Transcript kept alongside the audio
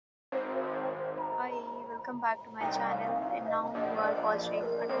welcome back to my channel. And now you are watching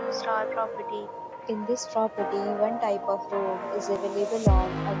a 2-star property. In this property, one type of room is available on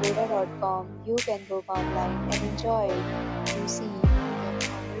agoda.com. You can book online and enjoy it. To see more than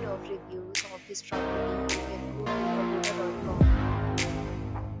 100 of reviews of this property, you can go to agoda.com.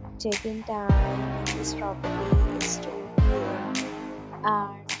 Check-in time in this property is 2 p.m.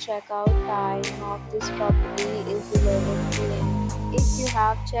 and check-out time of this property is 11 p.m. If you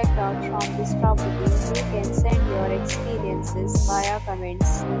have checked out from this property, you can send your experiences via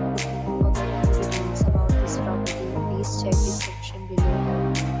comments. For more details about this property, please check description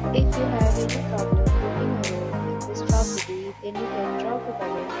below. If you have any problem booking a room in this property, then you can drop a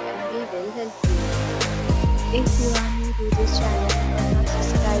comment and we will help you. If you are new to this channel and not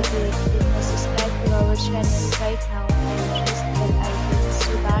subscribed yet, then must subscribe to our channel right now and press the bell icon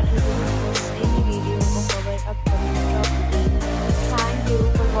so that you do not miss any video of our upcoming property. Thank you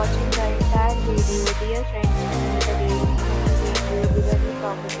for watching the entire video. Dear friends, we meet again in a new video with a new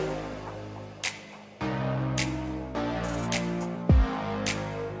property.